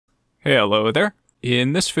Hello there.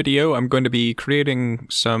 In this video, I'm going to be creating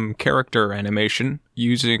some character animation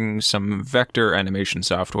using some vector animation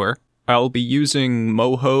software. I'll be using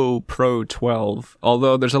Moho Pro 12,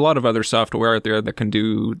 although there's a lot of other software out there that can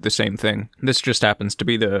do the same thing. This just happens to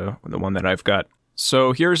be the one that I've got.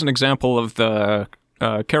 So here's an example of the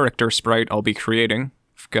character sprite I'll be creating.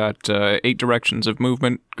 I've got 8 directions of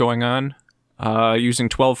movement going on, using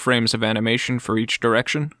 12 frames of animation for each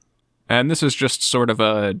direction. And this is just sort of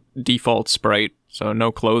a default sprite, so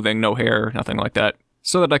no clothing, no hair, nothing like that.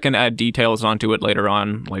 So that I can add details onto it later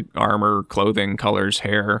on, like armor, clothing, colors,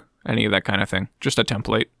 hair, any of that kind of thing. Just a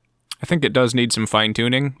template. I think it does need some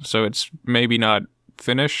fine-tuning, so it's maybe not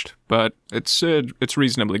finished, but it's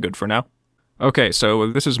reasonably good for now. Okay,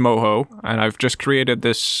 so this is Moho, and I've just created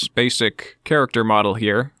this basic character model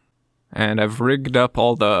here, and I've rigged up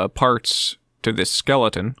all the parts to this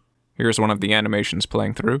skeleton. Here's one of the animations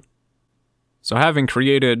playing through. So having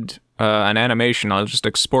created an animation, I'll just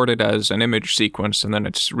export it as an image sequence, and then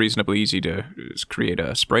it's reasonably easy to just create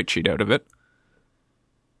a sprite sheet out of it.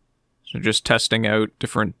 So just testing out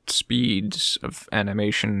different speeds of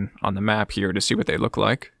animation on the map here to see what they look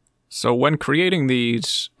like. So when creating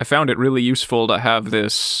these, I found it really useful to have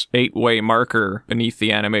this 8-way marker beneath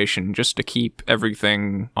the animation just to keep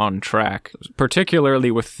everything on track.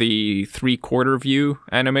 Particularly with the 3/4 view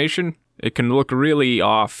animation. It can look really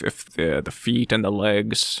off if the feet and the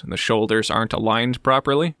legs and the shoulders aren't aligned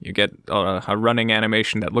properly. You get a running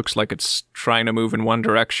animation that looks like it's trying to move in one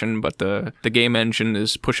direction, but the game engine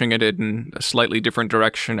is pushing it in a slightly different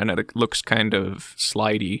direction, and it looks kind of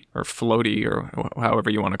slidey or floaty or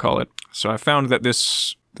however you want to call it. So I found that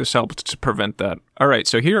this helped to prevent that. Alright,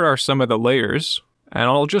 so here are some of the layers, and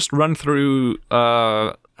I'll just run through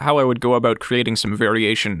how I would go about creating some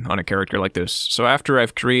variation on a character like this. So after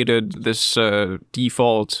I've created this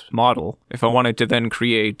default model, if I wanted to then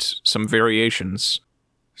create some variations,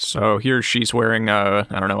 so here she's wearing I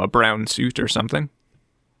don't know, a brown suit or something,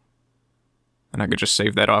 and I could just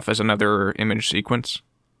save that off as another image sequence.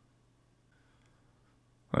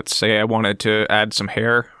 Let's say I wanted to add some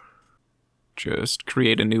hair. Just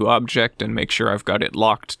create a new object and make sure I've got it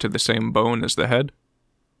locked to the same bone as the head.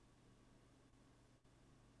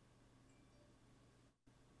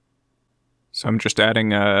 So I'm just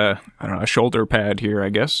adding I don't know, a shoulder pad here, I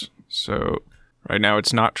guess. So right now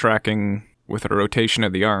it's not tracking with a rotation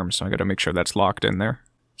of the arm, so I gotta make sure that's locked in there.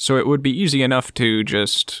 So it would be easy enough to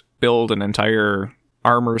just build an entire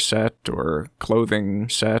armor set or clothing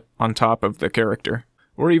set on top of the character.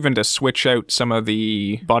 Or even to switch out some of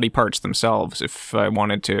the body parts themselves if I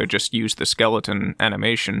wanted to just use the skeleton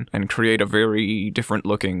animation and create a very different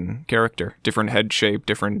looking character. Different head shape,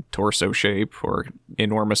 different torso shape, or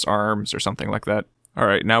enormous arms or something like that.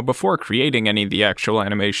 Alright, now before creating any of the actual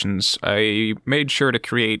animations, I made sure to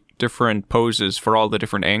create different poses for all the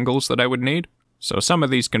different angles that I would need. So some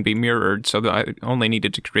of these can be mirrored, so that I only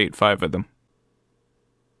needed to create 5 of them.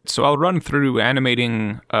 So I'll run through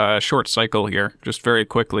animating a short cycle here, just very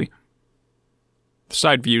quickly. The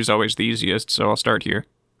side view is always the easiest, so I'll start here.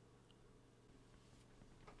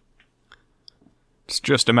 It's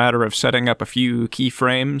just a matter of setting up a few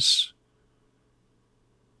keyframes,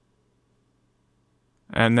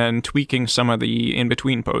 and then tweaking some of the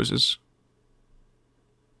in-between poses.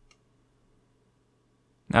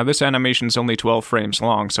 Now this animation's only 12 frames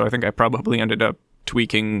long, so I think I probably ended up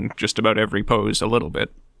tweaking just about every pose a little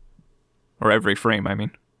bit. Or every frame, I mean.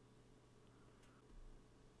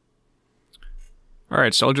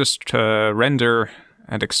 Alright, so I'll just render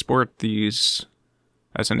and export these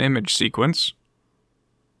as an image sequence.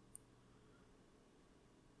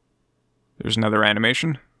 There's another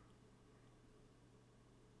animation.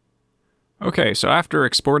 Okay, so after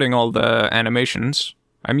exporting all the animations,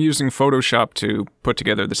 I'm using Photoshop to put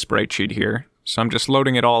together the sprite sheet here. So I'm just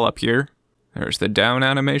loading it all up here. There's the down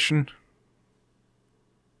animation,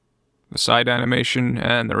 the side animation,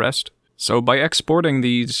 and the rest. So by exporting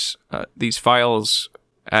these files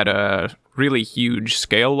at a really huge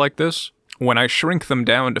scale like this, when I shrink them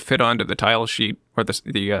down to fit onto the tile sheet, or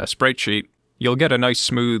the sprite sheet, you'll get a nice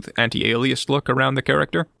smooth anti-aliased look around the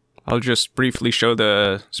character. I'll just briefly show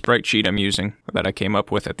the sprite sheet I'm using that I came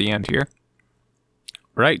up with at the end here.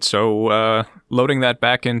 Right, so loading that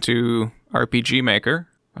back into RPG Maker.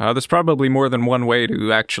 There's probably more than one way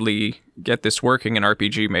to actually get this working in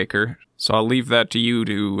RPG Maker, so I'll leave that to you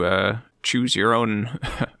to choose your own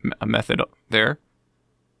method there.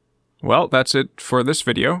 Well, that's it for this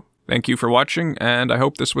video. Thank you for watching, and I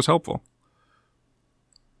hope this was helpful.